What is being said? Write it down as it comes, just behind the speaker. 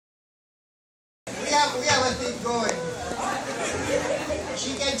gotta keep going.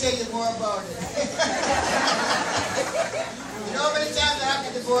 She can tell you more about it. You know how many times I have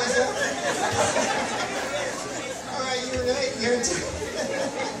to divorce her? All right, you right here too.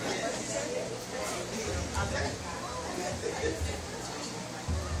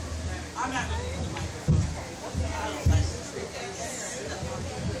 I'm not going to use the microphone.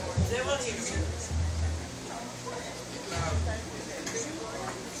 They will hear me.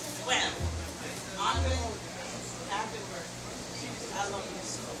 Well, Andre, happy birthday. I love you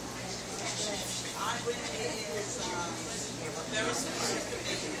so much. Andre is a very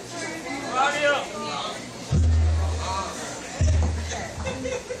specific individual. Mario!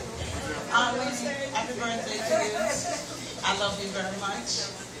 Andre, happy birthday to you. I love you very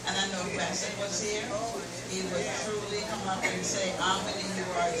much. And I know Pastor was here. He would truly come up and say, Andre, you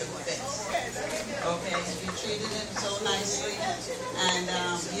are the best. Okay, you treated him so nicely. And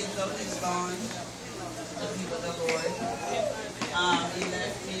even though he's gone, the people of the Lord, he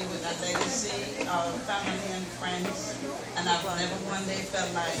left me with a legacy of family and friends. And I've never one day felt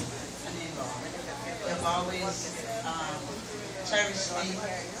like an in-law. They've always cherished me.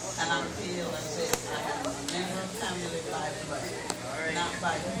 And I feel as if I have a member of family life, but not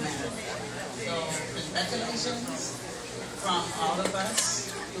by humanity. So, congratulations from all of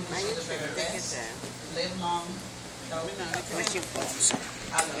us who wish you the very best. Live long. I love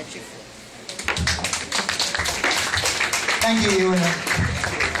you. Thank you, Ewan.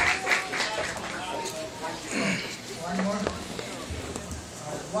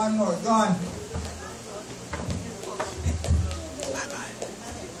 One more. Gone.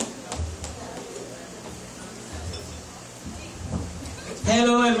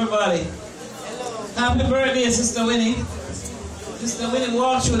 Hello, everybody. Hello. Happy birthday, Sister Winnie. Sister Winnie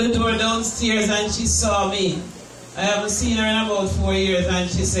walked through the door downstairs and she saw me. I haven't seen her in about 4 years and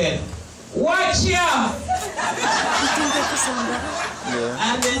she said, "Watch ya!"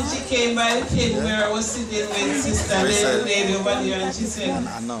 Yeah. And then she came by the pit where I was sitting with Sister Lady over there and she said,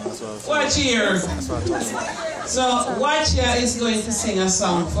 "Watch here." That's what I told her. So Watch ya is going to sing a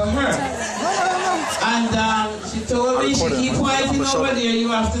song for her. And she told me, she keep pointing over there, you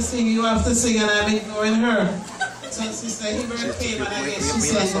have to sing, and I'm ignoring her. So Sister Hibbert came and I guess she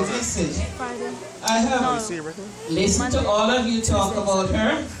sent a message. I have listened to all of you talk about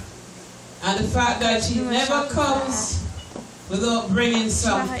her, and the fact that she never comes without bringing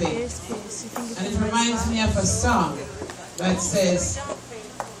something. And it reminds me of a song that says,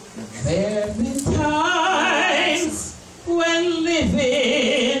 there have been times when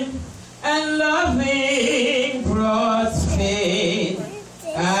living and loving brought pain,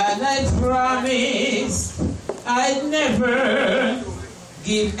 and I promised I'd never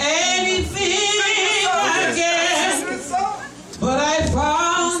give anything again, but I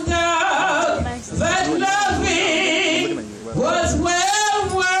found out that loving was well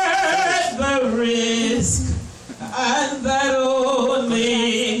worth the risk, and that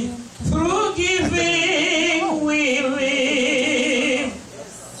only through giving we live.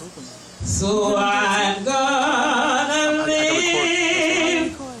 So I'm gonna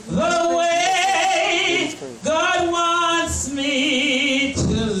live the way God wants me to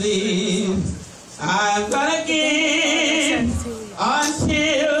live. I'm gonna give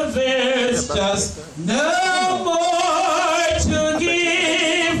until there's just no more to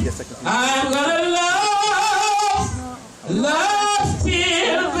give. I'm gonna love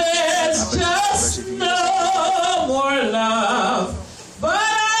till there's just no more love. But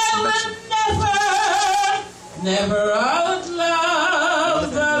never outlove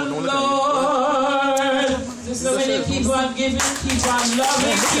the Lord. Sister Winnie, keep on giving, keep on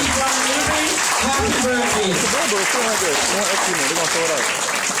loving, keep on living. Happy birthday.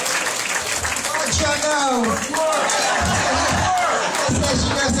 Watch out now. That's she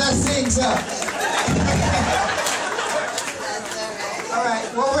does that sing, sir. All right.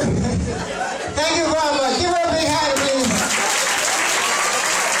 Well, thank you very much. Give her a big hand, please.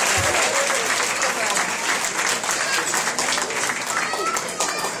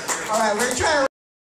 All right, we're trying to